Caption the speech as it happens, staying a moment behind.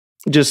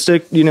just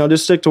stick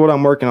to what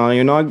I'm working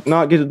on.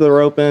 Not get to the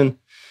roping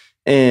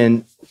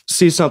and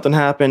see something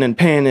happen and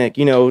panic.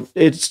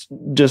 It's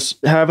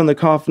just having the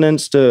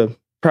confidence to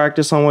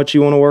practice on what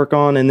you want to work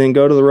on and then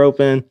go to the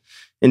roping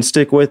and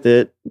stick with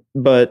it,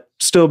 but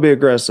still be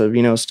aggressive,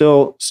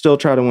 still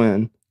try to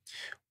win.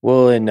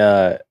 Well,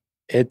 and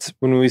it's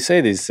when we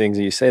say these things,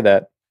 you say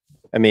that,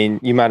 I mean,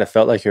 you might have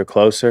felt like you're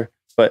closer,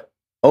 but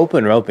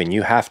open roping,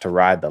 you have to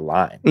ride the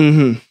line.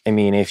 Mm-hmm. I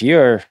mean, if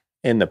you're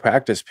in the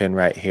practice pin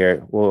right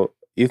here, well,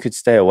 you could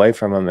stay away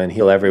from them and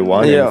heal every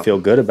one and feel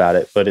good about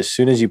it. But as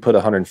soon as you put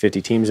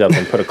 150 teams up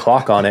and put a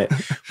clock on it,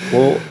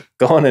 well,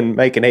 go on and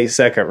make an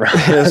 8-second run.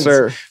 Yes,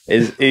 sir.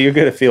 You're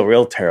going to feel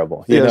real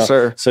terrible. You know?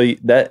 Sir. So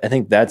I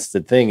think that's the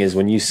thing is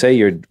when you say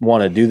you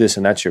want to do this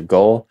and that's your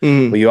goal,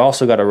 but you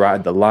also got to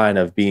ride the line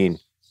of being,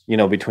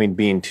 between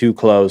being too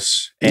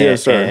close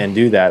and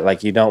do that.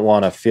 Like you don't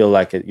want to feel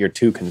like you're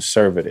too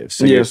conservative.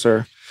 So yes,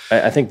 sir.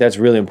 I think that's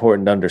really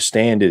important to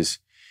understand is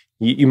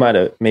you might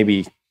have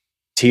maybe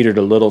teetered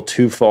a little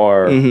too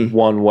far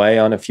one way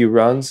on a few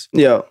runs.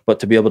 Yeah. But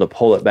to be able to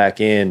pull it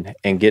back in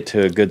and get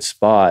to a good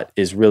spot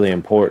is really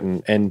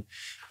important. And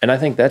I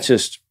think that's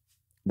just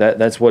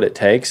that's what it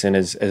takes. And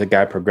as a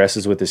guy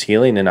progresses with his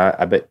healing, and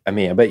I bet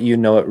you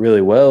know it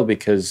really well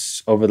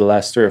because over the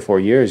last 3 or 4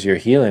 years, your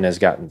healing has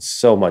gotten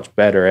so much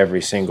better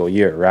every single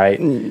year,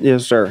 right?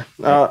 Yes, sir.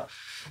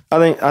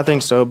 I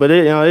think so. But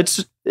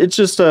it's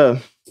just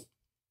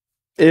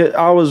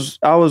I was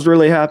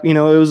really happy. It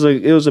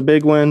was a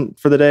big win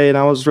for the day, and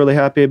I was really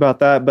happy about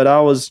that. But I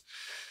was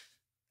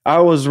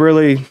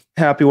really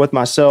happy with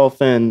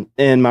myself and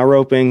my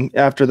roping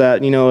after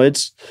that.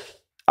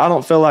 I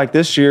don't feel like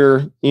this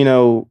year,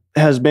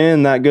 has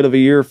been that good of a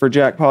year for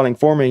jackpotting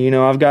for me.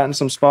 I've gotten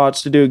some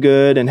spots to do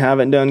good and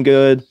haven't done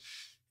good,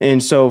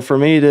 and so for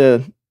me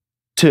to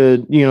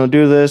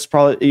do this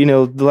probably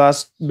the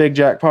last big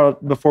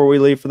jackpot before we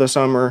leave for the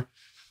summer.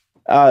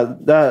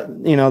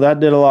 That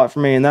did a lot for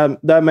me, and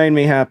that made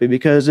me happy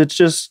because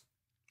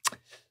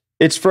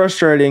it's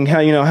frustrating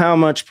how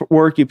much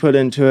work you put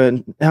into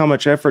it, how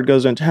much effort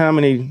goes into how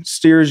many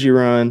steers you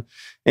run,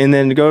 and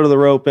then to go to the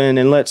roping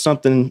and let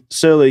something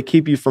silly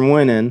keep you from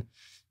winning.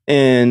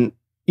 And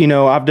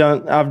I've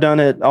done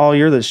it all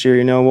year this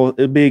year. Well,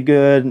 it'd be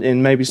good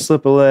and maybe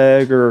slip a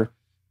leg or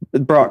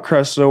Brock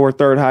Crusoe or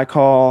third high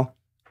call,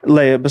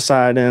 lay it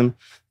beside him.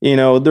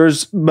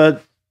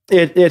 But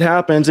it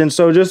happens, and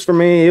so just for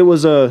me, it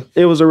was a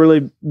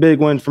really big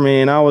win for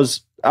me, and I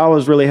was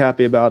really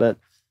happy about it.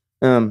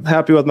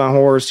 Happy with my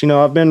horse.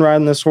 I've been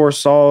riding this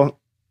horse all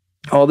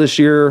this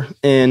year,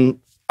 and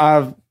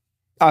I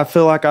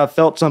feel like I've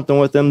felt something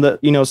with him that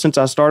since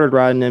I started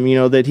riding him.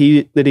 That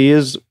he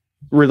is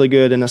really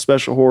good and a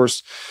special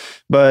horse,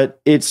 but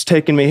it's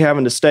taken me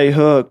having to stay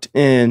hooked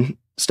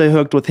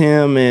with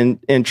him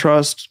and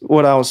trust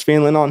what I was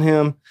feeling on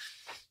him,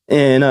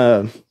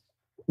 and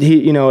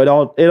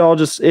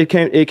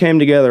it came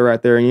together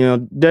right there.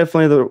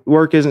 Definitely the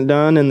work isn't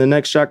done, and the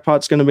next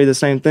jackpot's going to be the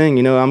same thing.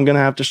 I'm going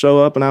to have to show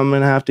up, and I'm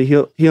going to have to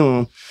heal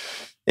him.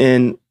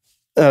 And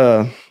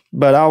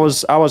but I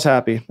was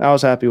happy. I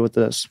was happy with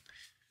this.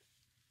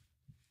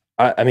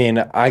 I mean,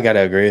 I got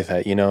to agree with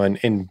that.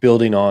 And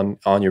building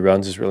on your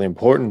runs is really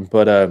important.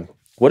 But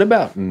what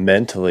about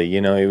mentally?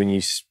 When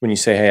you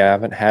say, "Hey, I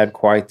haven't had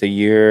quite the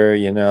year,"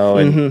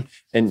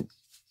 and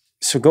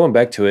so going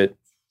back to it.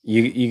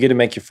 You get to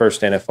make your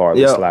first NFR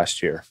this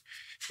last year.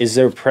 Is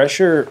there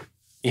pressure,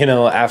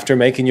 after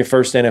making your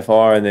first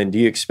NFR, and then do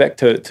you expect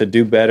to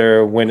do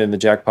better winning the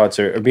jackpots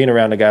or being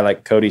around a guy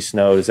like Cody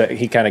Snow? Does that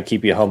he kind of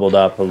keep you humbled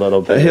up a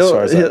little bit?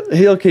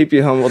 He'll keep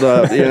you humbled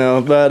up,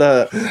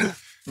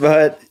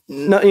 but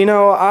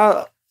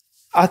no,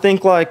 I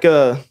think like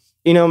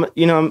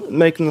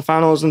making the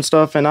finals and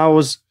stuff, and I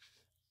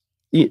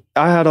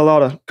had a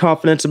lot of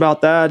confidence about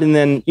that, and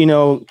then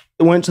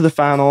went to the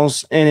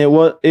finals, and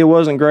it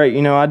wasn't great.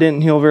 I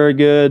didn't heal very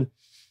good.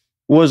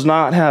 Was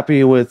not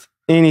happy with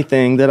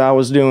anything that I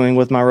was doing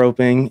with my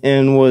roping,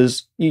 and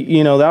was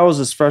that was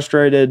as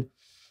frustrated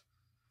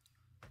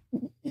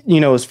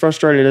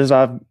as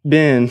I've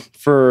been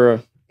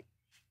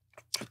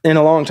in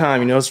a long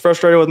time. As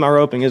frustrated with my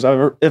roping as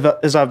I've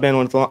been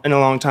in a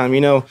long time.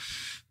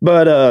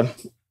 But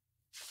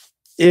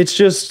it's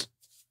just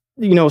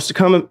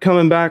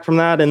coming back from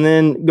that and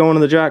then going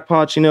to the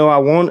jackpots.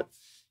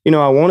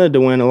 I wanted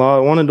to win a lot. I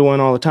wanted to win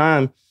all the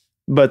time,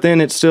 but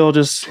then it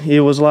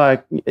was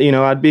like,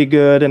 I'd be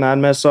good and I'd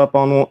mess up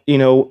on,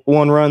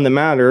 one run that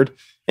mattered.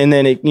 And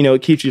then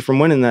it keeps you from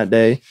winning that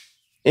day.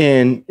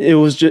 And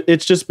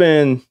it's just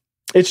been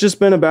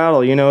a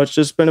battle, it's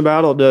just been a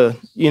battle to,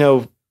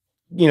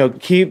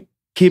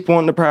 keep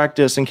wanting to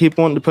practice and keep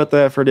wanting to put the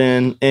effort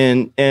in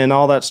and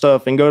all that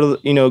stuff and go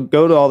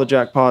to all the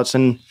jackpots,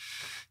 and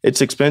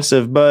it's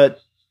expensive,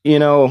 but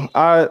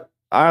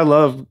I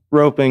love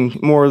roping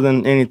more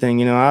than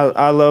anything.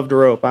 I love to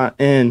rope.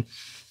 And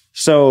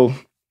so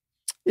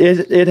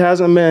it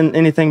hasn't been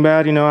anything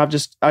bad. I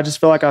just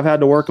feel like I've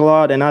had to work a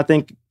lot, and I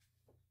think,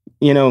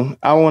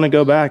 I want to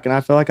go back, and I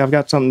feel like I've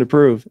got something to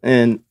prove.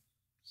 And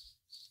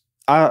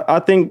I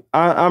think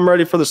I'm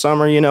ready for the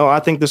summer. You know, I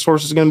think this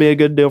horse is going to be a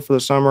good deal for the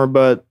summer,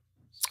 but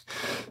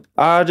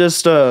I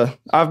just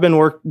I've been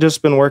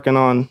working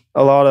on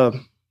a lot of,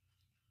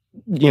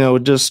 you know,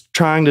 just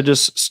trying to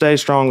just stay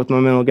strong with my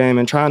mental game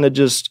and trying to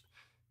just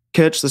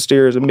catch the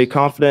steers and be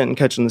confident in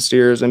catching the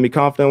steers and be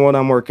confident in what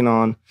I'm working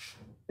on.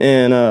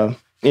 And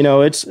you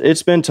know,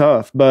 it's been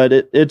tough, but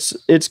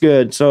it's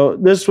good. So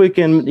this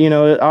weekend, you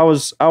know, I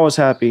was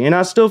happy, and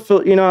I still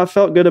feel, you know, I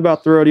felt good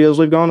about the rodeos.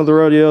 We've gone to the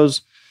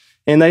rodeos,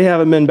 and they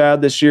haven't been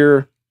bad this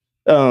year.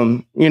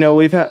 You know,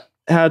 we've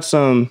had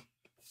some,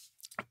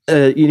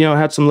 you know,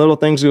 had some little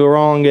things go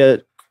wrong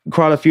at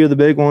quite a few of the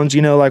big ones.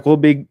 You know, like we'll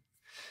be,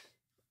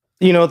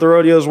 you know, at the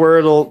rodeos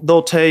where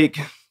they'll take,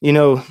 you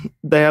know,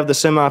 they have the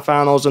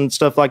semifinals and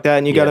stuff like that,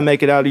 and you got to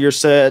make it out of your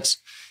sets.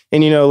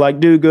 And, you know, like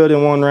do good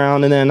in one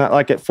round. And then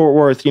like at Fort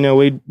Worth, you know,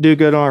 we do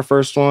good on our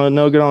first one,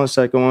 no good on the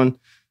second one.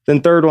 Then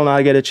third one,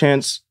 I get a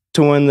chance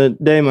to win the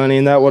day money,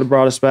 and that would have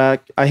brought us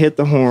back. I hit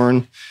the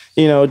horn,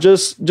 you know,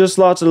 just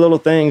lots of little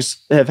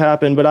things have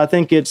happened. But I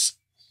think in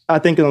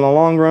the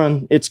long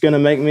run, it's going to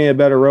make me a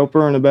better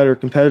roper and a better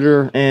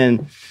competitor.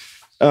 And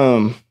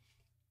I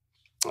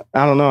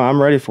don't know,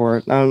 I'm ready for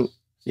it.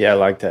 Yeah, I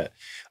like that.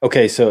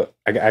 Okay, so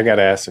I got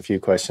to ask a few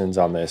questions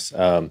on this.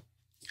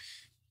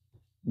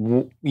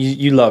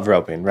 You love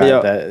roping, right?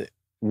 Yeah.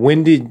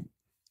 When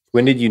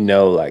did you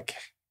know, like,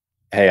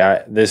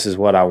 hey, this is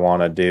what I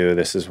want to do.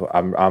 This is what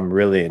I'm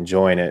really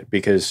enjoying it?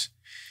 Because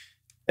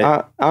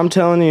I'm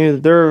telling you,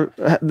 there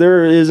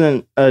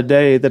isn't a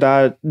day that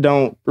I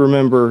don't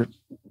remember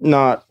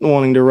not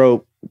wanting to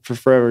rope for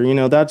forever. You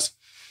know, that's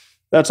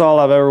all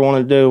I've ever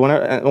wanted to do.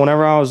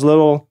 Whenever I was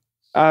little,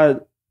 I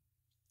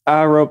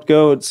roped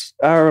goats.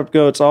 I roped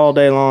goats all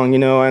day long, you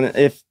know, and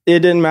if it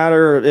didn't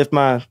matter if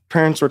my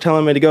parents were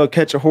telling me to go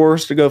catch a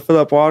horse to go fill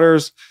up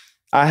waters,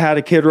 I had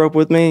a kid rope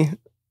with me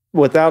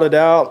without a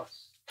doubt.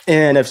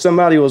 And if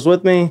somebody was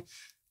with me,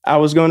 I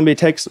was going to be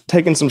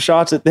taking some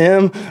shots at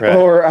them, right,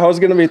 or I was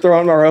going to be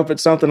throwing my rope at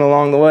something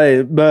along the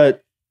way.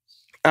 But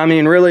I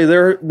mean, really,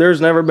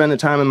 there's never been a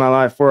time in my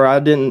life where I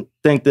didn't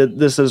think that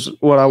this is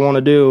what I want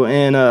to do.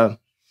 And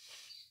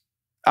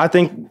I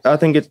think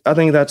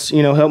that's,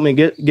 you know, helped me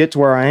get to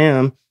where I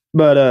am.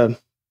 But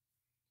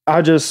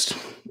I just,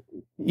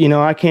 you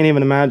know, I can't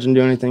even imagine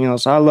doing anything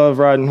else. I love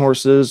riding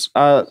horses.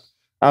 I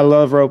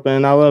love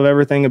roping. I love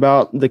everything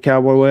about the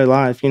cowboy way of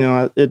life. You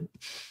know,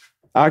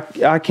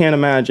 I can't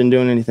imagine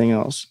doing anything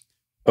else.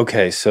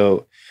 Okay,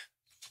 so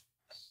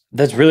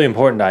that's really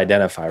important to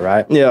identify,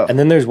 right? Yeah. And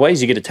then there's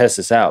ways you get to test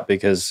this out,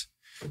 because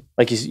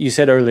like you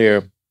said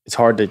earlier, it's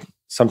hard to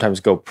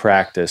sometimes go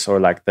practice, or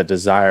like the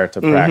desire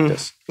to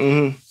practice.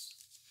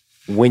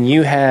 Mm-hmm. When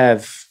you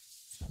have,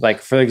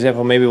 like, for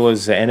example, maybe it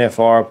was the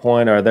NFR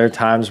point, or are there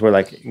times where,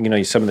 like, you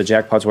know, some of the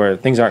jackpots where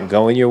things aren't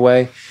going your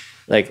way?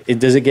 Like,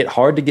 does it get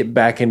hard to get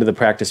back into the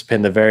practice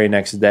pen the very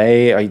next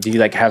day? Or do you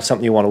like have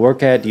something you want to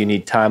work at? Do you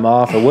need time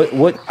off? Or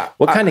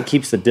what kind of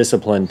keeps the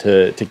discipline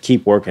to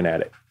keep working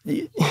at it?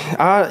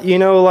 You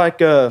know, like,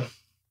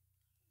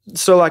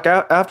 so like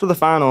after the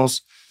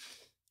finals,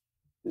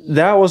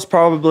 that was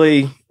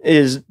probably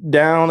as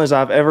down as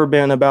I've ever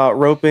been about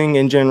roping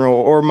in general,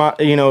 or my,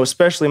 you know,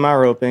 especially my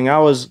roping. I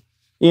was,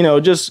 you know,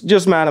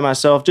 just mad at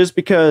myself, just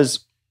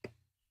because,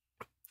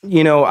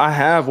 you know, I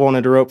have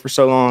wanted to rope for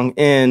so long.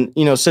 And,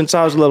 you know, since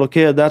I was a little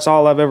kid, that's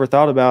all I've ever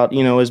thought about,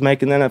 you know, is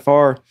making the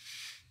NFR.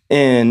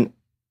 And,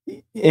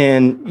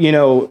 you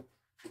know,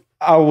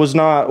 I was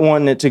not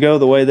wanting it to go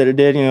the way that it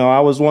did. You know,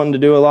 I was wanting to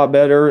do a lot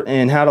better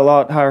and had a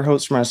lot higher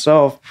hopes for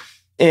myself.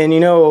 And,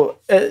 you know,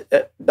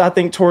 I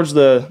think towards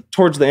the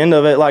end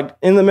of it, like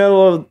in the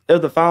middle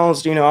of the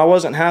finals, you know, I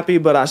wasn't happy,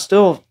 but I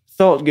still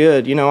felt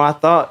good. You know, I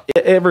thought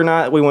every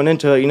night we went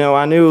into it, you know,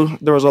 I knew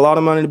there was a lot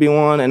of money to be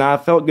won, and I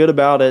felt good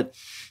about it.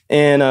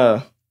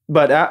 And,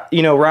 but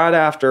you know, right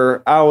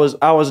after I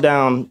was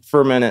down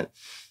for a minute,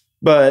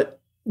 but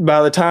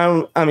by the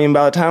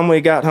time we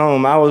got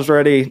home, I was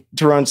ready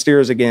to run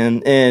steers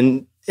again.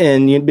 And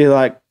you'd be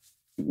like,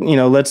 you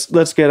know,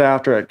 let's get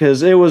after it.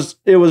 'Cause it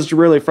was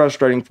really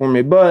frustrating for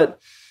me, but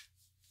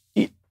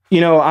you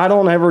know, I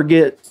don't ever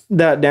get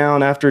that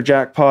down after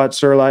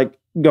jackpots or like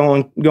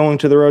going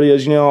to the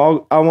rodeos. You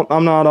know,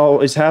 I'm not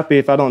always happy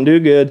if I don't do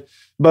good,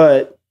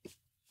 but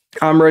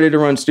I'm ready to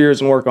run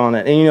steers and work on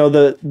it. And, you know,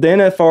 the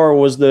NFR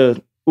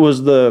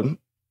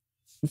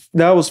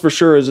that was for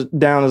sure as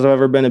down as I've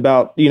ever been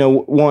about, you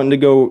know, wanting to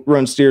go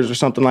run steers or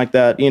something like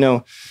that, you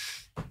know.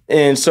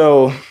 And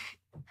so,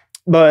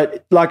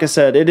 but like I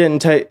said, it didn't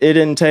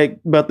take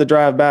but the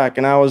drive back,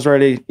 and I was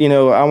ready. You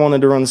know, I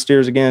wanted to run the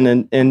steers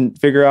again and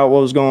figure out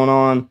what was going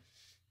on.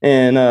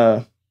 And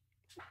I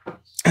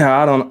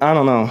don't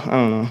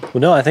know.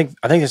 Well, no, I think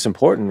it's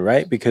important,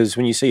 right? Because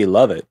when you say you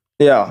love it,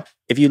 yeah,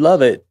 if you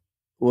love it,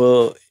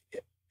 well,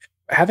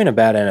 having a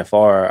bad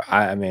NFR,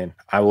 I mean,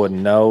 I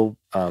wouldn't know.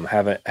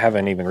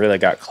 Haven't even really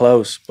got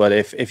close. But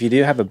if you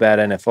do have a bad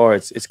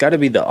NFR, it's got to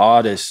be the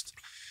oddest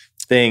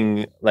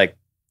thing, like,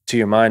 to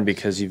your mind,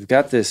 because you've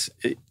got this,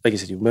 like you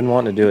said, you've been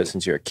wanting to do it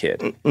since you're a kid.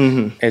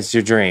 Mm-hmm. It's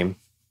your dream.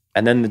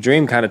 And then the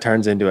dream kind of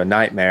turns into a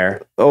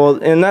nightmare. Well,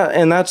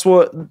 that's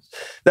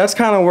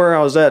kind of where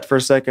I was at for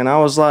a second. I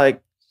was like,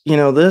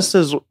 this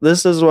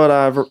is what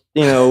I've,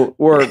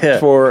 worked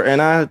for.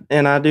 And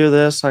I do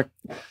this, like,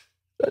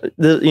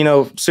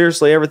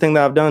 seriously, everything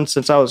that I've done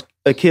since I was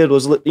a kid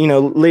was,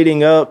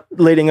 leading up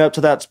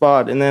to that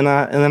spot. And then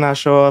I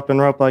show up and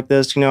rope like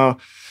this,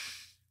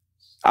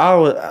 I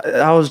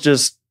was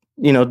just,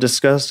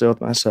 disgusted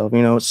with myself,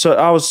 so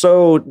I was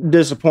so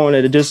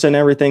disappointed just in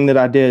everything that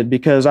I did,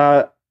 because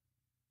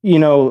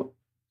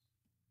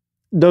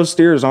those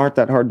steers aren't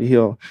that hard to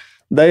heal.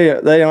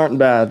 They aren't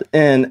bad.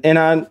 And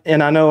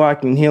I know I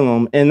can heal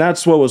them. And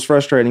that's what was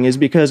frustrating, is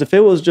because if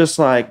it was just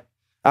like,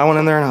 I went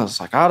in there and I was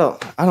like, I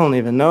don't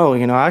even know,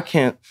 I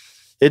can't,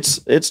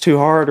 it's too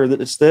hard, or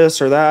it's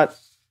this or that.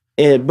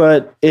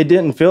 But it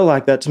didn't feel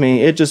like that to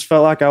me. It just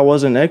felt like I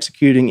wasn't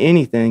executing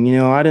anything.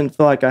 I didn't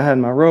feel like I had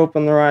my rope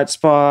in the right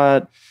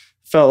spot.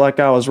 Felt like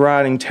I was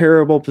riding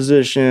terrible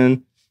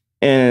position,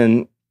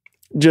 and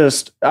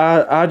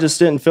I just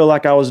didn't feel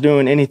like I was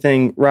doing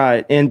anything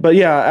right. But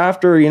yeah,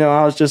 after,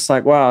 I was just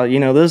like, wow,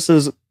 this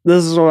is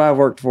what I've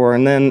worked for.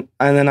 And then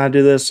I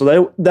do this.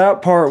 So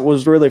that part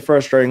was really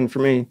frustrating for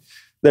me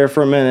there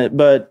for a minute,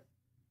 but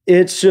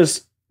it's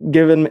just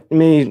given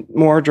me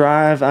more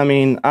drive. I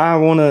mean, I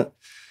want to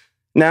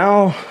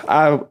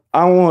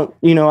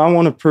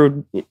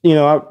prove,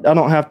 I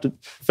don't have to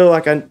feel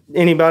like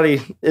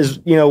anybody is,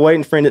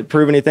 waiting for me to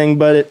prove anything,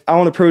 but I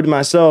want to prove to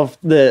myself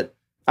that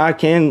I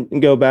can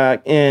go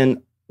back,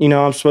 and,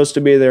 I'm supposed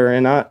to be there,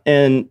 and I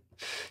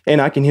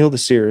can heal the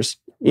steers,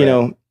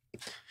 Well,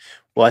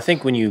 I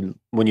think when you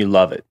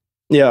love it,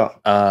 you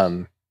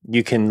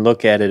can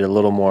look at it a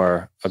little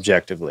more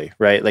objectively,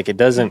 right? Like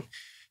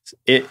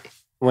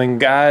when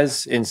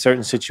guys in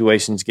certain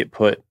situations get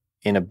put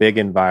in a big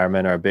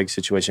environment or a big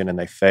situation and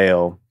they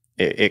fail,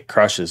 it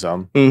crushes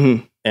them.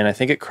 Mm-hmm. And I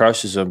think it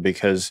crushes them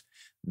because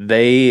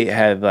they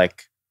have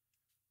like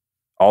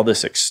all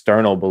this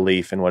external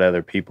belief in what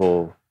other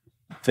people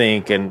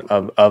think and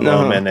of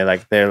them. And they're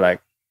like, they're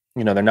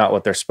not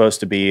what they're supposed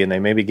to be. And they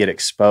maybe get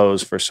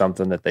exposed for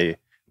something that they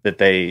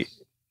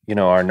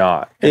are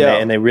not.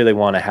 And they really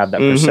want to have that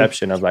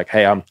perception of like,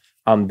 hey,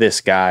 I'm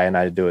this guy and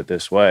I do it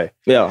this way.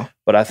 Yeah.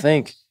 But I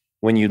think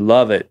when you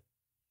love it,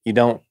 you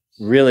don't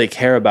really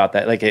care about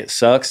that. Like, it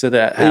sucks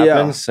that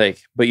happens. Yeah.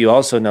 Like, but you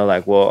also know,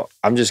 like, well,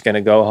 I'm just going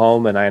to go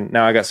home and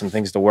I got some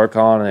things to work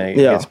on, and it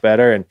gets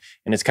better. And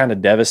it's kind of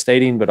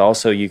devastating, but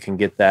also you can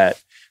get that,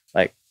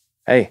 like,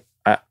 hey,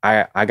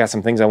 I got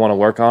some things I want to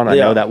work on. I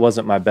know that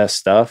wasn't my best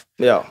stuff.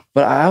 Yeah.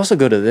 But I also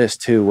go to this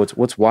too.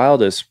 What's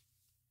wild is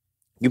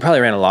you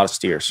probably ran a lot of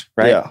steers,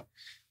 right? Yeah.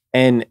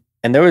 And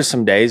there was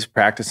some days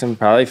practicing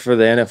probably for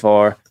the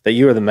NFR that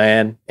you were the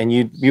man, and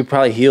you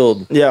probably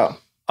healed. Yeah.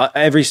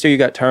 Every steer you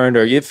got turned,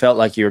 or you felt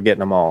like you were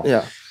getting them all.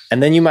 Yeah.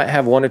 And then you might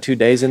have 1 or 2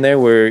 days in there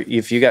where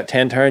if you got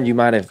 10 turned, you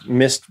might have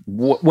missed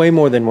way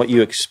more than what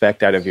you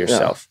expect out of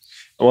yourself.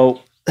 Yeah.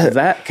 Well,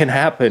 that can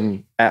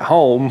happen at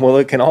home. Well,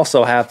 it can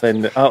also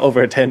happen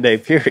over a 10-day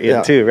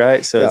period too,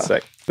 right? So it's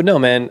like, but no,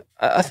 man,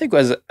 I think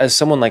as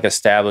someone like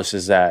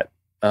establishes that,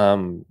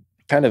 kind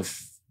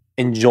of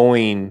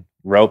enjoying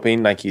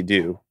roping like you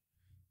do,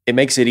 it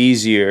makes it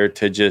easier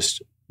to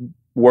just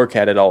work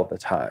at it all the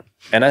time.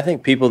 And I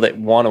think people that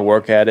want to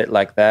work at it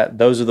like that,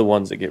 those are the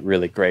ones that get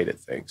really great at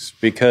things,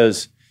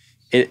 because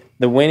the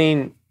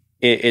winning,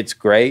 it's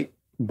great,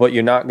 but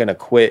you're not going to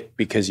quit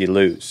because you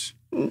lose.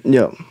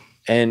 Yeah.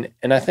 And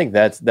I think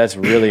that's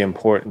really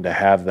important to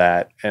have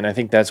that. And I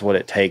think that's what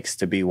it takes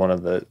to be one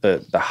of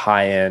the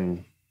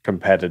high-end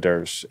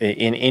competitors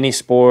in any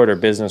sport or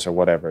business or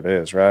whatever it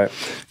is, right?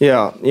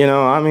 Yeah.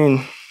 I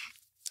mean,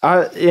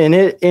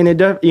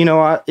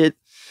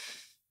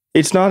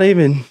 it's not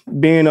even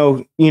being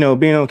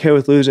okay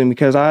with losing,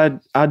 because I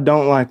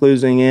don't like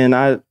losing, and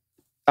I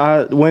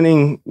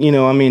winning,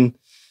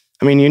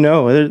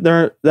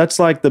 that's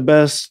like the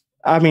best.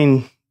 I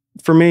mean,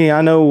 for me,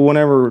 I know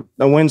whenever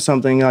I win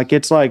something, like,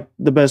 it's like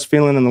the best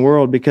feeling in the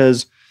world,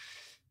 because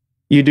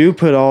you do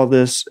put all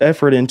this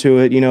effort into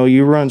it.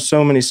 You run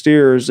so many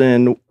steers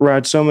and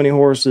ride so many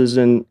horses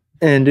and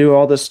do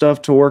all this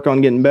stuff to work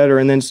on getting better.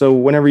 And then so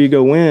whenever you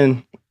go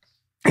win,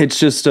 it's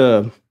just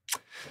it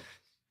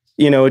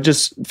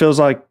just feels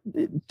like,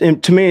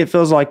 to me, it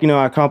feels like,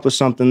 I accomplished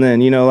something then,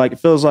 like, it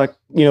feels like,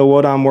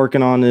 what I'm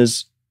working on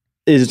is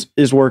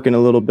working a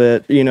little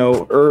bit,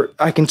 or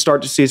I can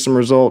start to see some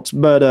results.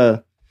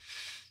 But,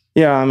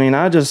 yeah, I mean,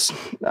 I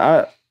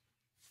love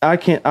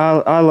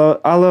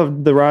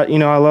the ride,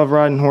 I love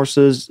riding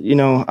horses,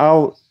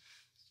 and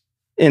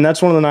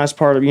that's one of the nice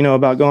part of,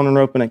 about going and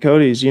roping at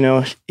Cody's.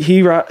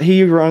 He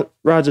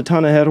rides a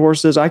ton of head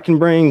horses. I can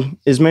bring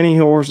as many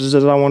horses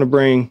as I want to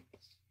bring,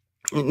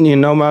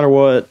 no matter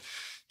what.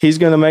 He's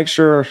going to make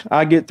sure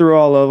I get through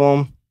all of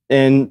them.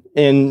 And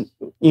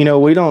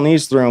we don't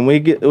ease through them. We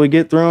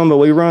get through them, but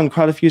we run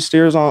quite a few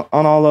steers on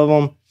all of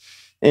them,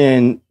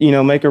 and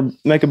make a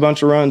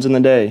bunch of runs in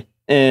the day,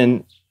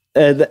 and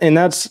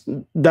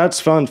that's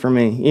fun for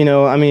me.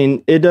 I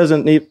mean, it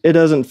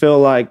doesn't feel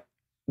like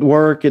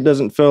work. It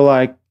doesn't feel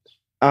like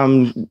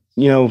I'm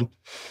I'm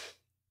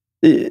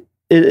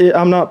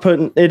not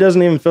putting, it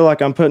doesn't even feel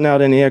like I'm putting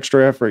out any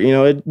extra effort.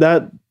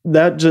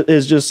 That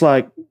is just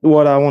like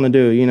what I want to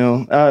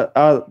do.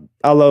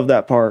 I love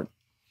that part.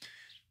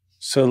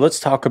 So let's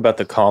talk about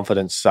the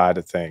confidence side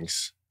of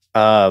things.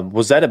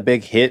 Was that a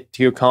big hit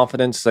to your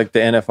confidence, like the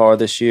NFR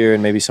this year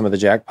and maybe some of the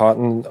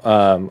jackpotting?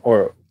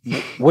 Or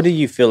what do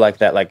you feel like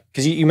that, like,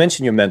 because you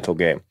mentioned your mental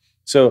game.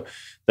 So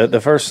the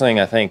first thing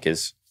I think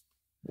is,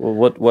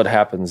 well, what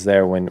happens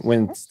there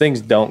when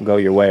things don't go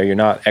your way or you're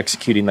not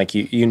executing like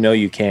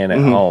you can at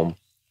home?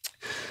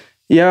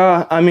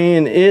 Yeah, I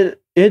mean, it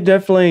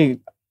definitely,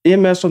 it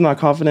messed with my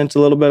confidence a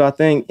little bit, I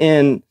think.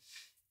 And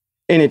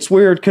it's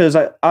weird because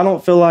I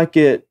don't feel like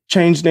it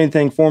changed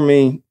anything for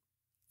me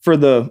for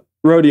the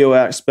rodeo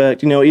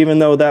aspect, even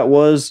though that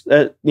was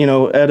at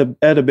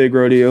a big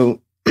rodeo.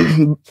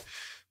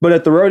 But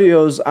at the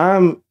rodeos,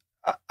 I'm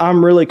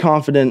really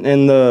confident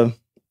in the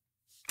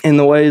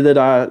way that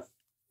I,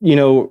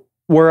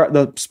 where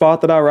the spot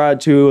that I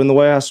ride to and the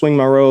way I swing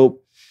my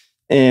rope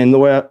and the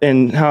way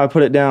and how I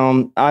put it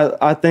down.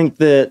 I think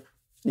that,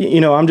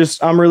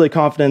 I'm really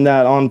confident in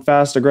that on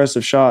fast,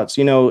 aggressive shots.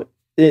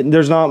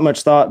 There's not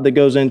much thought that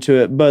goes into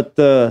it, but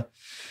the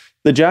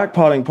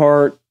jackpotting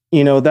part,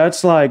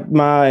 that's like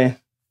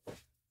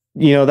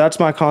that's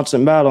my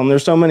constant battle. And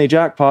there's so many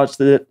jackpots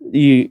that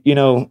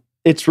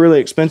it's really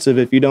expensive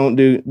if you don't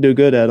do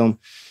good at them.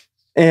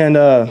 And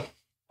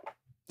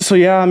so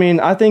yeah, I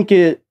mean, I think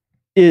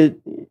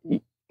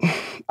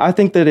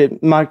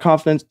my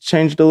confidence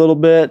changed a little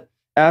bit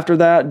after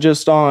that,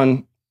 just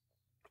on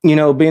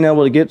being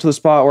able to get to the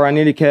spot where I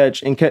need to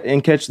catch and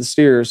catch the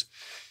steers.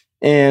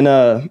 And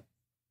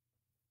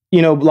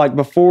like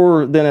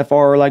before the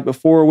NFR, like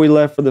before we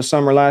left for the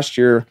summer last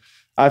year,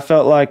 I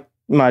felt like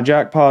my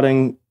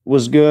jackpotting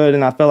was good,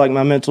 and I felt like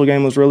my mental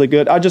game was really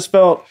good. I just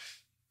felt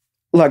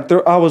like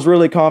I was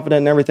really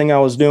confident in everything I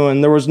was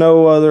doing. There was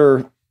no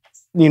other,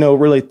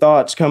 really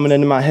thoughts coming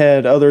into my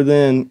head other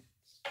than,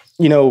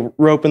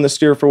 roping the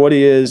steer for what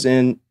he is.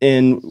 And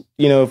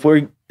if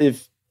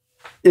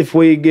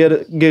we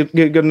get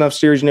good enough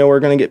steers, we're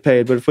going to get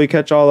paid. But if we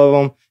catch all of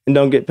them and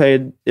don't get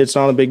paid, it's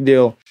not a big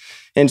deal.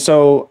 And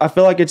so I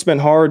feel like it's been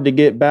hard to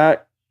get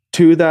back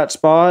to that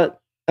spot.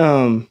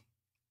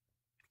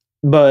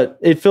 But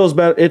it feels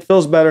better. It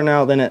feels better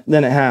now than it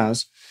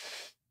has.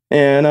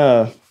 And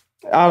I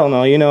don't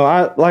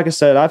know. Like I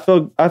said, I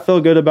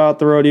feel good about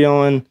the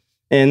rodeoing,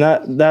 and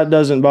that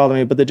doesn't bother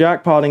me. But the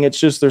jackpotting, it's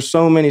just there's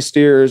so many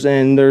steers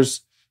and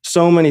there's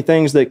so many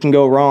things that can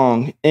go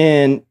wrong.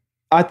 And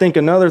I think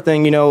another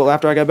thing,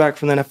 after I got back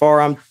from the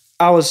NFR,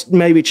 I was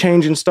maybe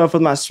changing stuff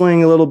with my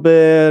swing a little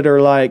bit,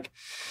 or like,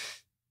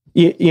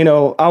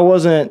 I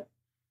wasn't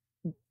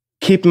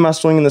keeping my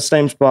swing in the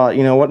same spot.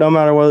 No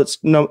matter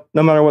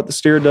what the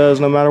steer does,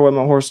 no matter what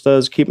my horse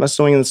does, keep my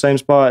swing in the same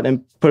spot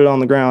and put it on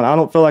the ground. I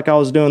don't feel like I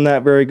was doing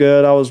that very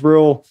good. I was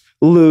real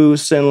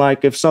loose, and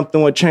like if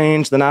something would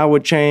change, then I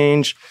would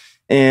change.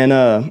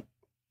 And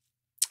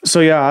so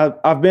yeah,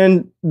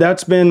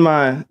 that's been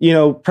my,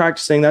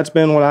 practicing. That's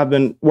been what I've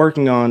been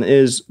working on,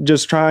 is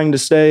just trying to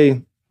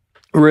stay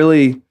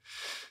really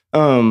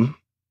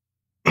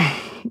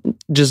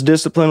just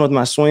disciplined with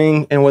my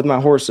swing and with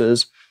my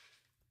horses.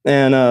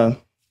 And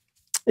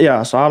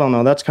yeah, so I don't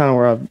know. That's kind of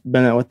where I've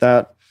been at with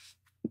that.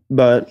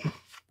 But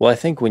well, I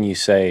think when you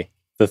say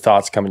the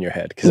thoughts come in your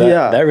head, because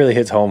that really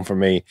hits home for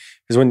me.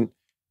 Because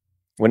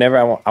whenever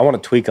I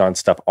want to tweak on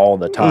stuff all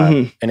the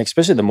time, and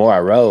especially the more I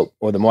rope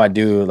or the more I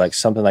do like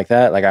something like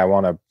that, like I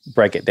want to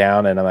break it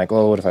down, and I'm like,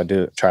 well, what if I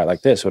try it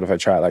like this? What if I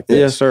try it like this?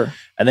 Yes, sir.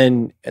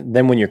 And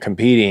then when you're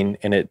competing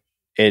and it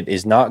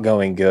is not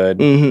going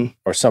good,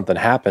 or something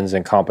happens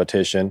in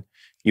competition,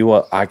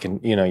 you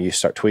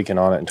start tweaking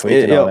on it and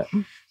tweaking on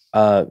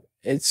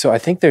it. So I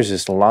think there's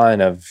this line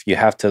of, you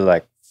have to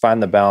like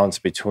find the balance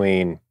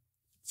between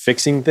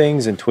fixing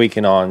things and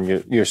tweaking on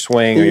your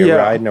swing or your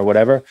riding or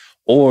whatever,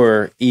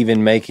 or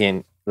even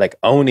making, like,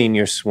 owning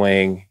your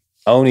swing,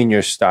 owning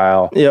your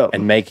style,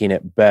 and making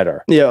it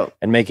better,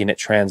 and making it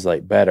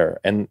translate better.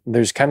 And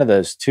there's kind of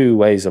those two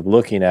ways of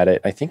looking at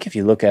it. I think if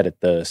you look at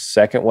it the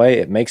second way,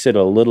 it makes it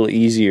a little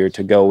easier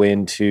to go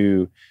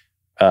into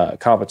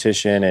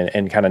competition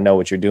and kind of know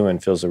what you're doing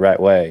feels the right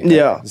way.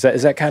 Yeah.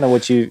 Is that kind of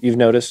what you've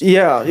noticed?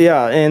 Yeah.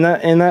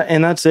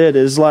 And that's it,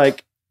 is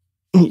like,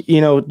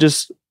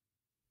 just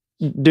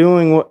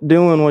doing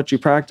what you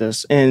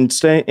practice and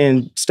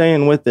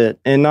staying with it,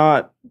 and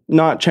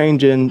not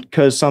changing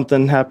because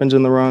something happens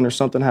in the run or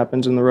something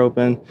happens in the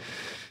roping.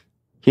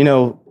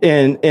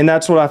 And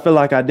that's what I feel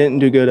like I didn't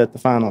do good at the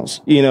finals.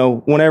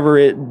 Whenever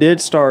it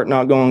did start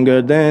not going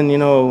good, then,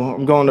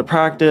 I'm going to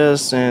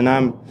practice and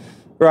I'm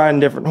riding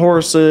different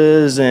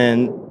horses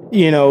and,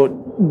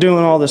 doing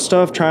all this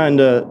stuff, trying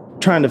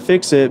to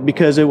fix it,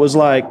 because it was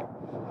like,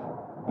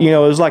 it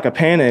was like a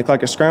panic,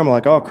 like a scramble,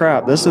 like, oh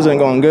crap, this isn't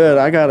going good.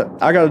 I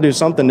gotta do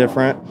something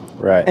different.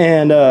 Right.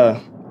 And,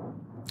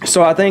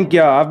 so I think,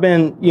 I've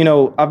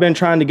been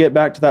trying to get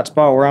back to that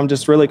spot where I'm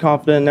just really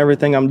confident in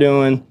everything I'm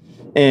doing,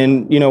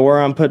 and,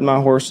 where I'm putting my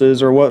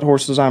horses or what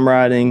horses I'm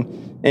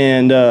riding.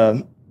 And,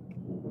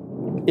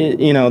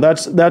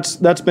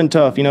 that's been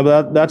tough,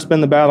 but that's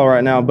been the battle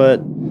right now.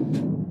 But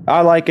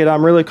I like it.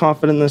 I'm really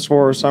confident in this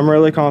horse. I'm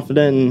really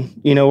confident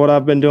in, what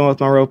I've been doing with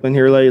my roping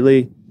here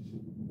lately.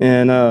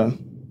 And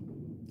I'm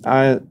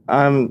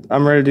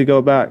ready to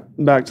go back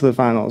to the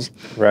finals.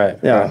 Right.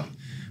 Yeah. Right.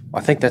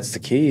 Well, I think that's the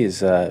key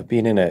is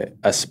being in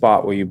a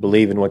spot where you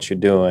believe in what you're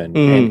doing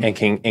and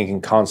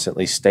can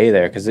constantly stay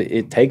there, because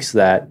it takes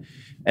that.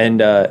 And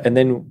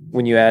then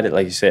when you add it,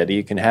 like you said,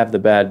 you can have the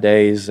bad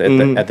days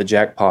at the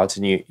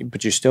jackpots,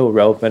 but you're still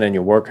roping and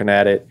you're working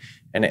at it.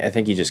 And I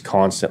think you just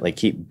constantly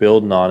keep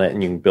building on it,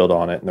 and you can build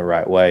on it in the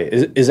right way.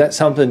 Is that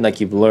something like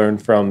you've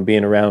learned from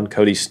being around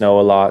Cody Snow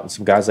a lot and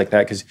some guys like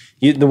that? Because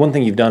the one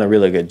thing you've done a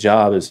really good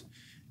job is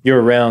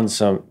you're around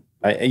some.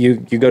 You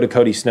go to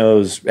Cody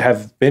Snow's,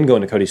 have been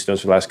going to Cody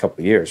Snow's for the last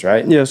couple of years,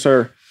 right? Yes,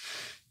 sir.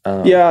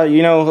 Yeah,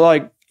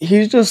 like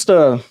he's just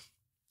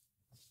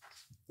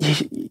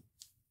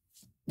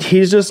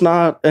he's just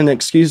not an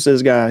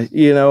excuses guy,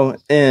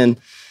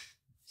 and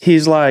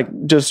he's like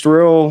just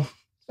real.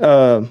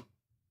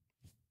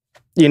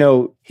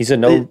 He's a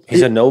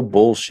no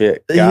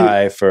bullshit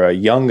guy for a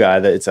young guy.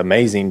 That it's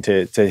amazing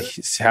to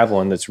have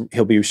one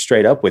he'll be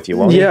straight up with you,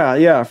 won't he?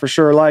 Yeah, for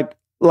sure. Like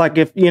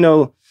if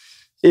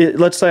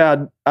let's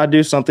say I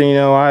do something,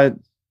 I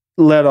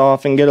let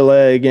off and get a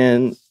leg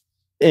and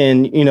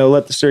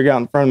let the steer get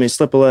out in front of me,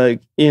 slip a leg.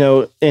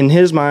 In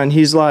his mind,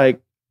 he's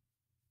like,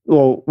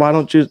 well, why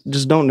don't you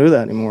just don't do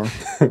that anymore?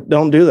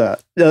 Don't do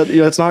that.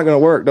 It's not going to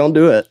work. Don't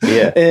do it.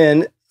 Yeah.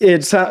 And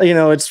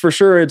it's for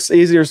sure it's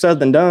easier said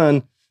than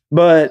done.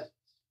 But,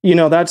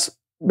 that's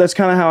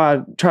kind of how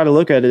I try to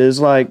look at it, is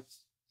like,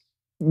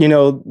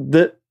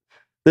 that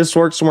this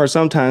works somewhere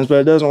sometimes, but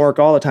it doesn't work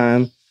all the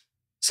time.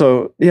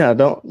 So yeah,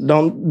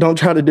 don't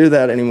try to do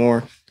that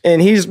anymore.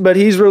 And he's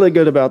really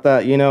good about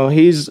that.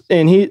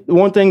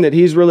 One thing that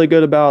he's really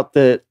good about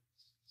that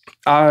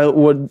I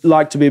would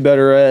like to be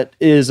better at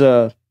is,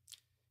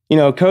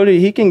 Cody,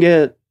 he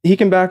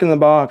can back in the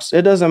box.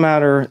 It doesn't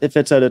matter if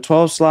it's at a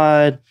 12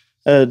 slide,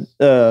 a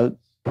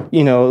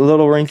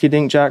little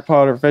rinky-dink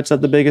jackpot, or if it's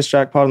at the biggest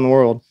jackpot in the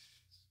world.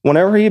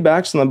 Whenever he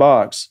backs in the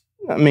box,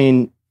 I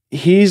mean,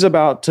 he's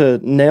about to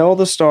nail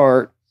the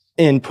start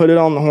and put it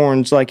on the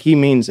horns like he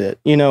means it.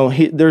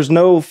 There's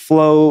no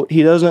float.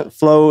 He doesn't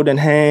float and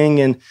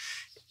hang. And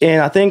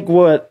I think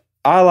what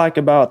I like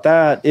about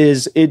that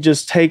is it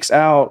just takes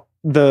out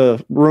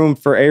the room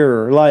for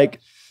error.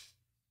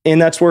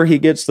 And that's where he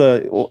gets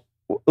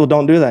well,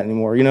 don't do that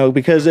anymore,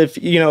 because if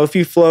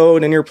you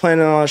float and you're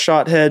planning on a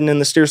shot head and then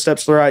the steer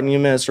steps to the right and you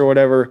miss or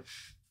whatever,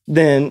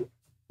 then,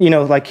 you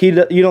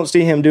don't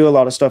see him do a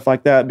lot of stuff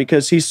like that,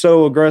 because he's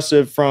so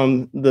aggressive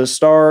from the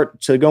start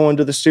to going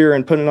to the steer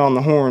and putting it on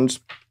the horns.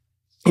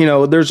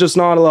 There's just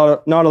not a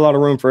lot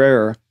of room for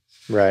error.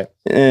 Right.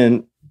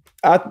 And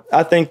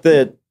I think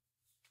that,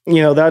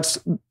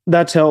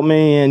 that's helped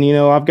me. And,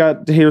 I've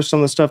got to hear some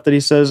of the stuff that he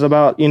says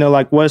about,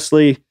 like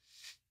Wesley.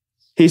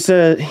 He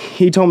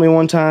told me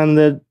one time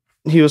that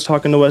he was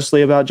talking to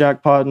Wesley about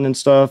jackpotting and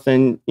stuff.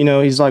 And,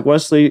 he's like,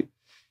 Wesley,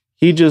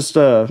 he just,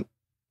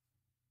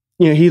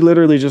 he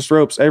literally just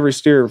ropes every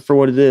steer for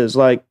what it is.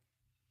 Like,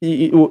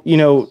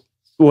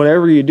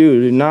 whatever you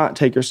do not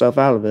take yourself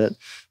out of it.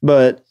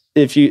 But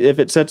if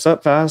it sets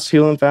up fast,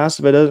 heel him fast.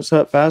 If it doesn't set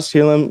up fast,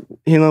 heel him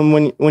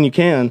when you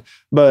can.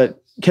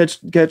 But catch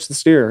the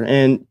steer.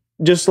 And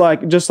just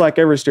like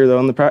every steer though,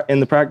 in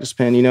the practice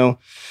pen,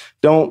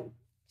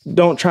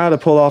 don't try to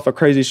pull off a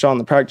crazy shot in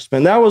the practice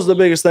pen. That was the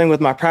biggest thing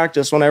with my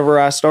practice whenever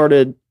I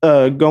started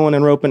going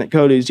and roping at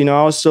Cody's.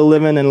 I was still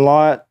living in a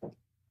lot,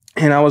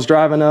 and I was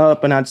driving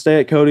up, and I'd stay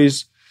at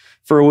Cody's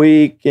for a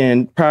week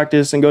and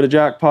practice and go to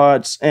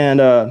jackpots. And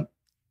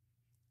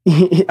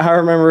I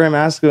remember him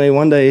asking me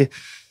one day,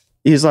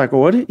 he's like,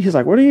 what are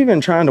you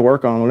even trying to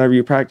work on whenever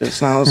you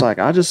practice? And I was like,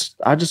 I just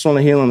want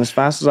to heel him as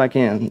fast as I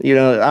can.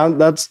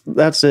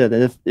 That's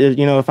it.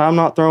 If I'm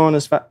not throwing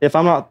if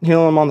I'm not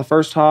heeling him on the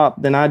first hop,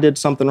 then I did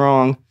something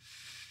wrong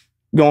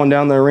going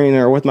down the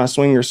arena or with my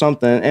swing or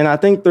something. And I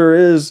think there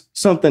is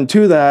something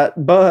to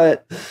that,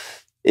 but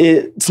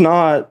it's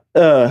not,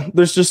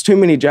 there's just too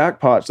many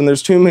jackpots and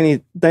there's too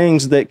many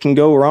things that can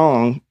go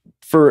wrong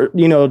for,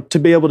 to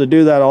be able to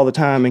do that all the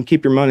time and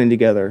keep your money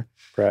together.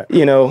 Right.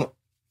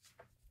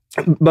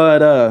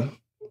 But,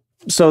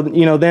 so,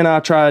 then I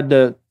tried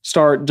to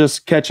start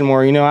just catching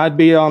more. I'd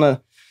be on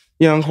a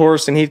young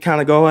horse and he'd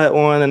kind of go at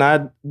one and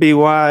I'd be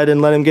wide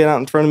and let him get out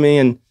in front of me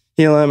and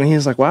heel him. And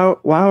he's like,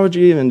 why would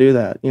you even do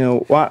that?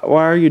 Why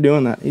are you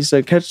doing that? He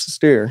said, catch the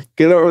steer.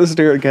 Get over the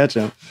steer and catch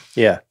him.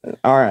 Yeah.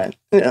 All right.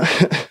 Yeah.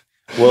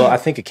 Well, I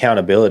think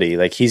accountability,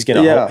 like he's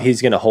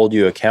gonna hold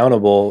you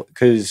accountable,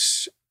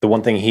 because the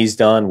one thing he's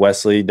done,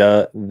 Wesley,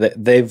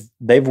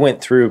 they've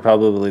went through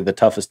probably the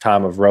toughest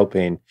time of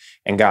roping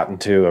and gotten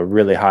to a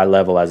really high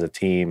level as a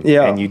team.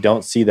 Yeah. And you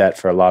don't see that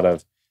for a lot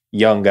of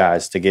young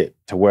guys to get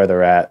to where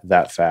they're at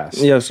that fast.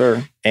 Yes,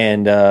 sir.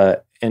 And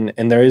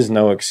there is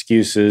no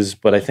excuses,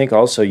 but I think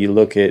also you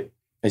look at,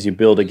 as you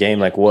build a game,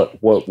 like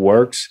what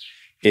works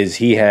is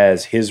he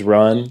has his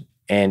run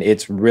and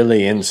it's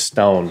really in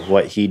stone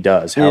what he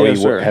does, how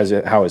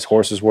how his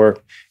horses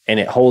work, and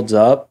it holds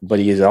up. But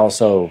he is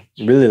also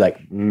really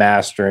like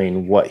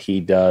mastering what he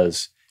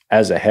does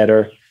as a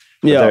header.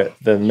 Yeah,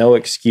 the no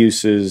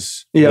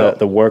excuses. Yeah,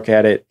 the work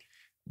at it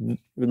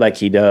like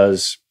he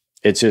does.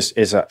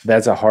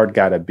 That's a hard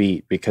guy to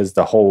beat, because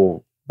the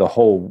whole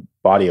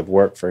body of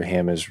work for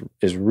him is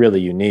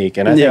really unique,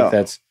 and I think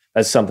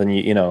that's something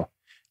you know,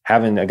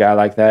 having a guy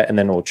like that, and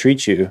then will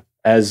treat you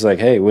as like,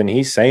 hey, when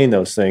he's saying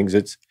those things,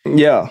 it's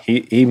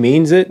he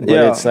means it, but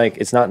it's like,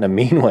 it's not in a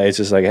mean way. It's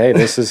just like, hey,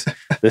 this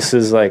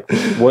is like,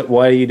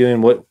 why are you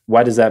doing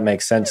why does that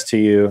make sense to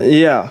you?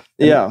 Yeah.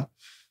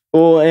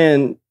 Well,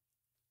 and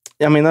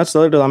I mean, that's the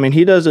other deal. I mean,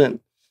 he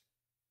doesn't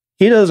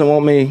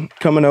want me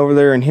coming over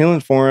there and healing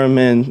for him,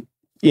 and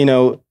you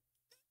know,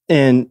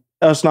 and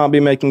us not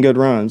be making good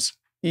runs.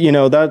 You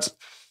know,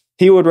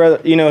 he would rather,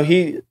 you know,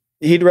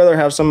 he'd rather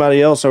have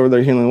somebody else over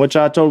there healing, which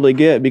I totally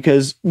get,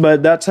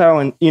 but that's how,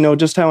 and you know,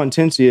 just how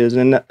intense he is,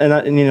 and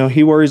you know,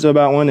 he worries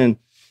about winning,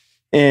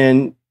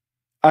 and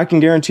I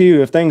can guarantee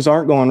you, if things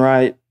aren't going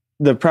right,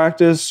 the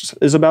practice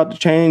is about to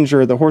change,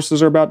 or the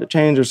horses are about to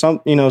change, or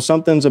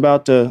something's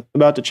about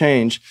to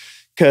change,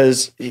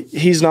 because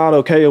he's not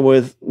okay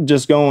with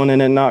just going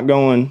and it not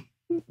going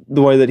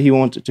the way that he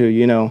wants it to,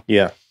 you know.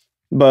 Yeah.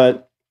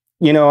 But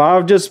you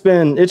know,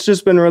 it's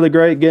just been really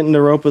great getting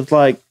to rope with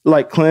like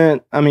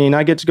Clint. I mean,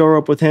 I get to go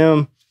rope with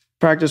him,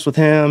 practice with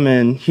him,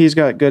 and he's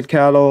got good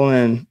cattle.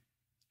 And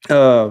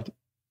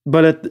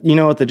but at the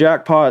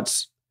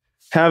jackpots,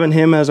 having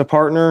him as a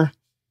partner,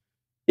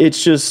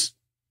 it's just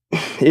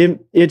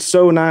it's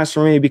so nice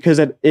for me, because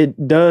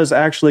it does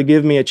actually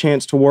give me a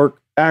chance to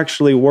work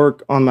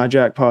on my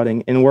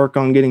jackpotting and work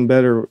on getting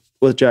better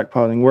with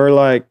jackpotting. Where,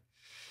 like,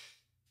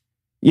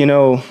 you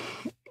know,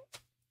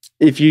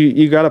 if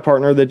you got a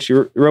partner that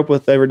you rope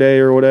with every day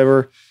or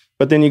whatever,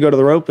 but then you go to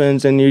the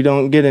rope-ins and you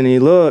don't get any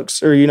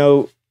looks, or, you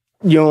know,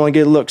 you only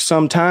get looks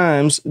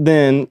sometimes,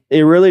 then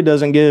it really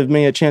doesn't give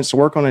me a chance to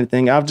work on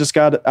anything. I've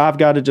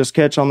got to just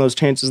catch on those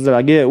chances that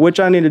I get, which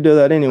I need to do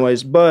that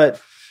anyways.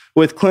 But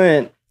with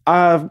Clint,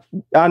 I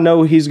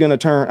know he's going to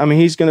turn. I mean,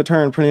 he's going to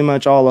turn pretty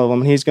much all of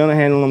them. He's going to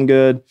handle them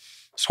good.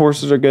 His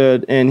horses are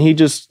good. And he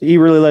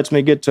really lets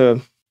me get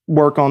to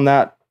work on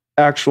that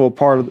actual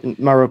part of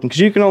my roping, because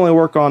you can only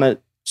work on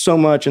it so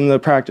much in the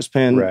practice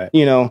pen, right,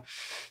 you know,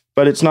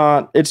 but it's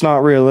not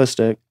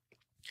realistic.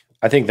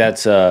 I think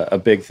that's a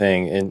big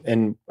thing.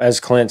 And as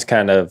Clint's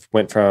kind of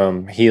went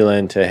from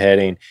heeling to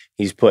heading,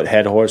 he's put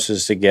head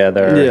horses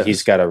together. Yes.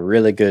 He's got a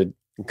really good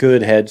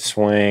head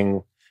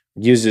swing,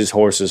 uses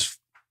horses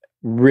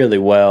really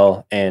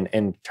well,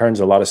 and turns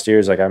a lot of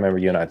steers. Like, I remember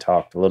you and I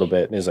talked a little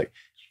bit, and it was like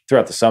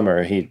throughout the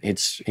summer, he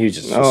was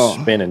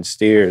just spinning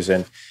steers,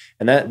 and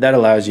that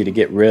allows you to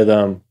get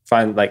rhythm,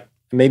 find, like,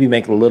 maybe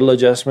make little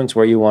adjustments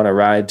where you want to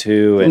ride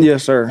to. And,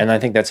 yes, sir. And I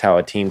think that's how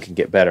a team can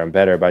get better and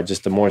better, by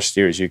just the more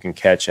steers you can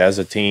catch as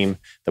a team,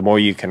 the more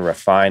you can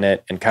refine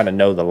it and kind of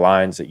know the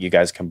lines that you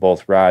guys can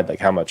both ride, like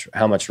how much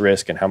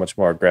risk and how much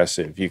more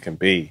aggressive you can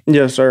be.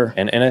 Yes, sir.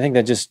 And I think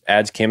that just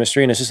adds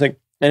chemistry. And it's just like,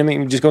 and I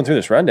mean, just going through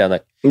this rundown,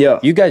 like, yeah,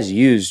 you guys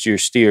used your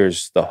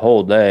steers the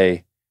whole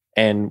day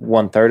and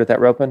won third at that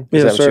roping.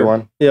 Is that what you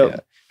won? Yep. Yeah.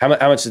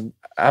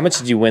 How much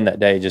did you win that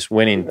day? Just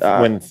winning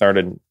third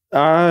and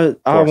I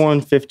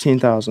won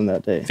 $15,000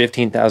 that day.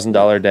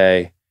 $15,000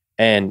 day,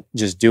 and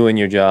just doing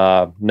your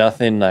job.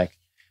 Nothing, like,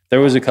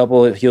 there was a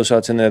couple of heel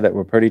shots in there that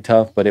were pretty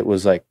tough, but it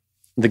was like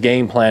the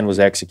game plan was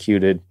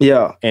executed.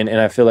 Yeah. And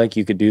I feel like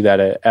you could do that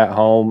at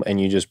home, and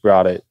you just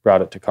brought it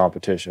to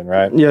competition,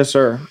 right? Yes,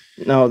 sir.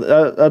 No,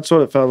 that's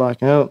what it felt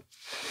like. You know,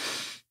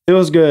 it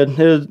was good.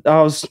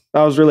 I was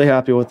really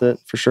happy with it,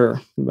 for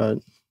sure. But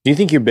do you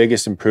think your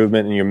biggest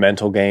improvement in your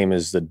mental game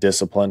is the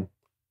discipline?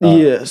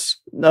 Yes,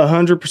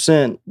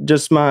 100%.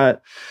 Just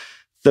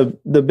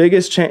the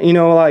biggest change, you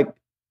know, like,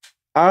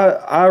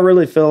 I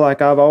really feel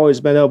like I've always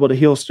been able to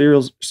heel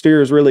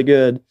steers really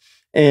good,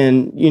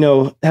 and, you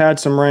know, had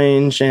some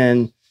range,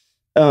 and,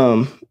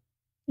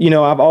 you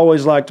know, I've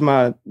always liked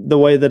the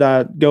way that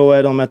I go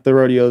at them at the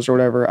rodeos or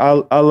whatever.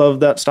 I love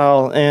that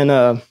style.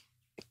 And,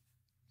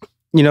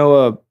 you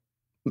know,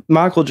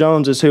 Michael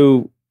Jones is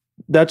who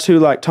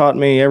like taught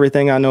me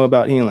everything I know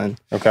about heeling.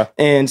 Okay.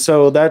 And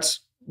so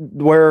that's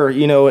where,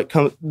 you know, it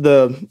comes,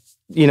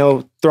 you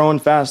know, throwing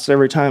fast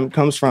every time it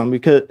comes from,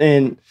 because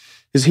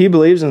he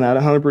believes in that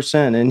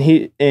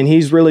 100%, and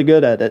he's really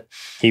good at it.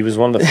 He was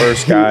one of the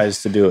first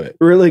guys to do it.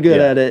 Really good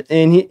at it.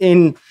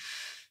 And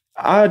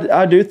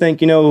I do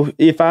think, you know,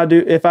 if I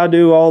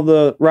do all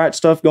the right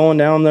stuff going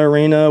down the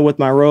arena with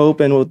my rope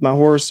and with my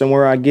horse and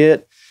where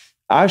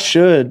I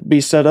should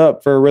be set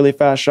up for a really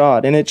fast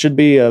shot, and that should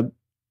be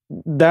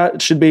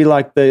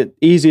like the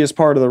easiest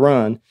part of the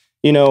run,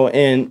 you know.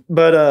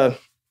 But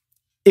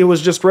it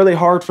was just really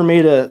hard for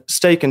me to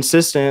stay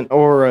consistent,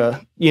 or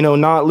you know,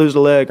 not lose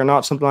a leg or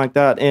not something like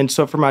that. And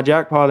so for my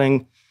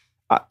jackpotting,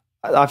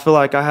 I feel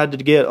like I had to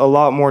get a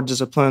lot more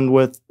disciplined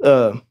with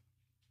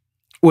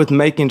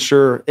making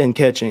sure and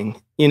catching.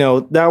 You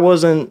know, that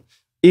wasn't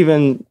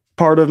even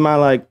part of my,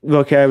 like,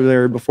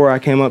 vocabulary before I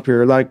came up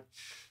here. Like,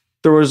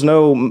 there was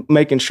no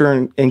making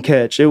sure and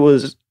catch. It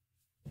was,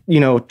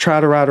 try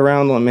to ride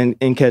around them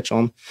and catch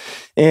them.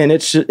 And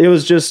it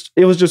was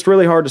just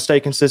really hard to stay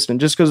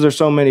consistent just because there's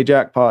so many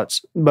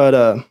jackpots.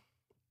 But,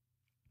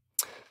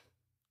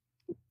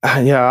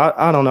 yeah,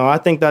 I don't know. I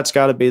think that's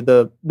got to be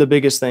the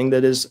biggest thing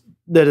that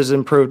is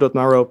improved with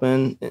my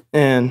roping,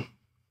 and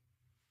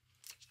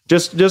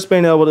just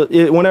being able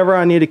to, whenever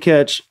I need to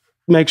catch,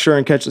 make sure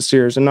and catch the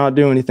steers and not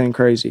do anything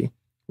crazy.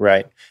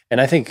 Right. And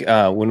I think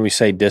when we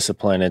say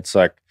discipline, it's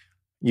like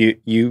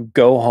you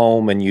go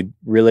home and you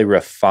really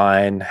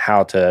refine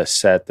how to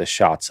set the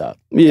shots up.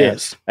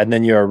 Yes. And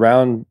then you're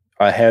around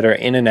a header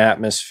in an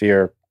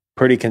atmosphere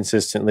pretty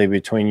consistently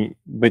between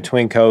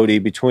Cody,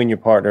 between your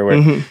partner,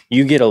 where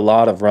you get a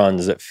lot of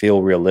runs that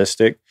feel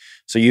realistic.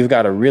 So you've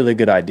got a really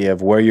good idea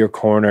of where your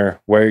corner,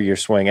 where your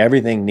swing,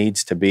 everything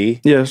needs to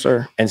be. Yes,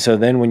 sir. And so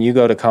then when you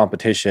go to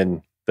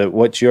competition,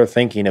 what you're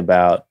thinking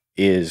about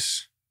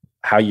is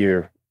how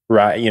you're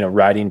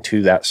riding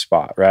to that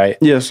spot, right?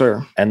 Yes,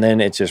 sir. And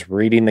then it's just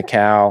reading the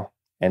cow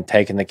and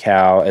taking the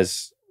cow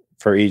as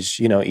for each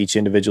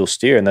individual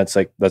steer. And that's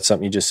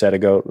something you just said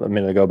a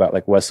minute ago about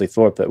like Wesley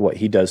Thorpe, that what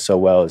he does so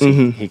well is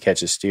he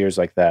catches steers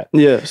like that.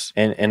 Yes.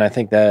 And I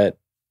think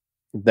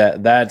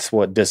that's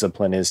what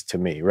discipline is to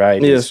me,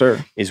 right? Yes,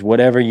 sir. Is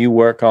whatever you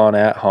work on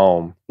at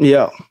home.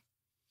 Yeah.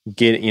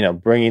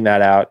 Bringing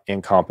that out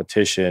in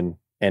competition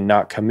and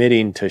not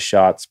committing to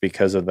shots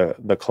because of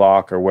the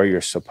clock or where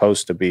you're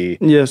supposed to be.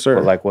 Yes, sir.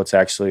 But like what's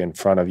actually in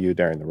front of you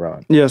during the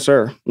run. Yes,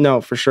 sir. No,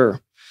 for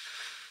sure.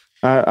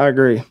 I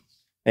agree.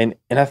 And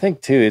I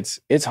think too,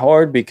 it's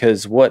hard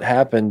because what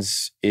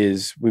happens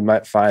is we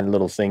might find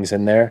little things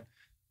in there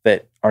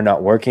that are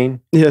not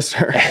working. Yes,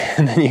 sir.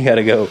 And then you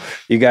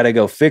gotta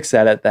go fix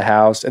that at the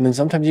house. And then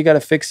sometimes you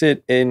gotta fix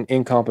it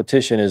in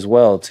competition as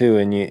well too.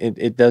 And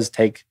it does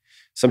take,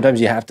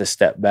 sometimes you have to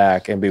step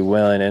back and be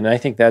willing. And I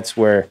think that's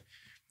where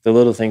the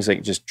little things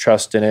like just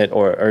trust in it,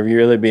 or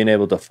really being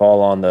able to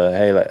fall on the,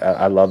 hey,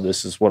 I love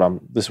this. This is what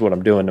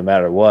I'm doing no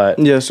matter what.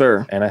 Yes,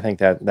 sir. And I think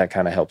that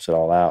kind of helps it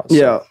all out. So.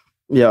 Yeah.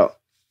 Yeah.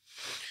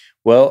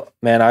 Well,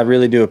 man, I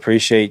really do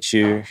appreciate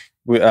you.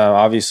 We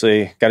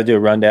obviously got to do a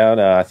rundown.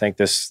 I think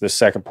this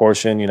second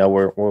portion,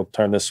 we'll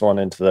turn this one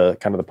into the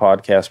kind of the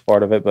podcast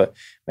part of it. But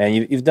man,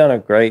 you've done a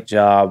great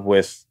job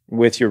with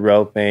your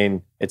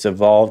roping. It's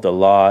evolved a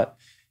lot,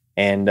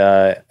 and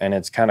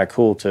it's kind of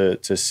cool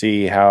to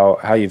see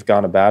how you've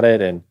gone about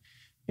it. And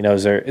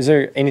is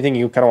there anything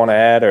you kind of want to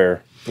add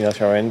or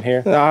throw in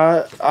here?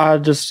 I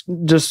just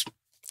just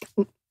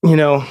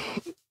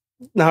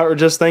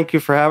thank you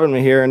for having me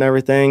here and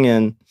everything.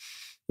 And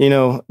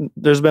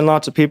there's been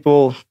lots of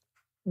people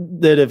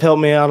that have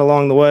helped me out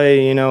along the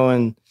way,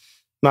 and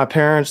my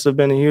parents have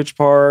been a huge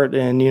part.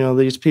 And,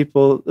 these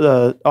people,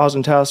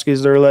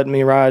 Ozentowskis, they're letting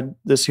me ride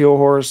this heel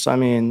horse. I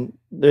mean,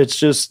 it's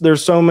just,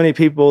 there's so many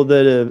people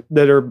that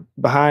are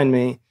behind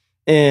me,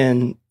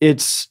 and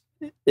it's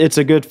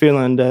a good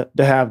feeling to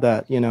have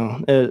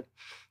that,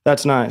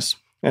 that's nice.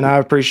 And I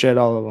appreciate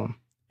all of them.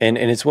 And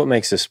it's what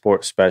makes this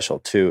sport special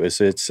too. Is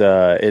it's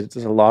a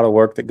lot of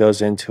work that goes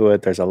into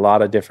it. There's a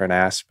lot of different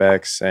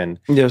aspects,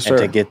 and yes, sir.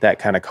 And to get that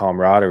kind of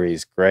camaraderie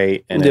is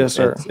great. And yes,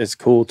 sir. It's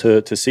cool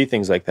to see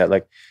things like that,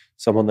 like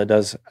someone that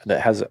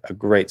has a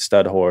great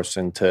stud horse,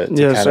 and to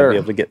yes, kind sir. of be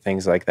able to get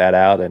things like that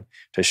out and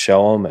to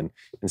show them and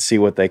see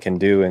what they can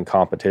do in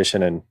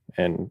competition,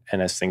 and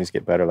as things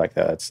get better like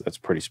that, that's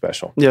pretty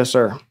special. Yes,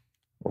 sir.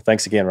 Well,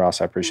 thanks again,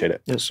 Ross. I appreciate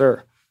it. Yes,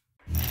 sir.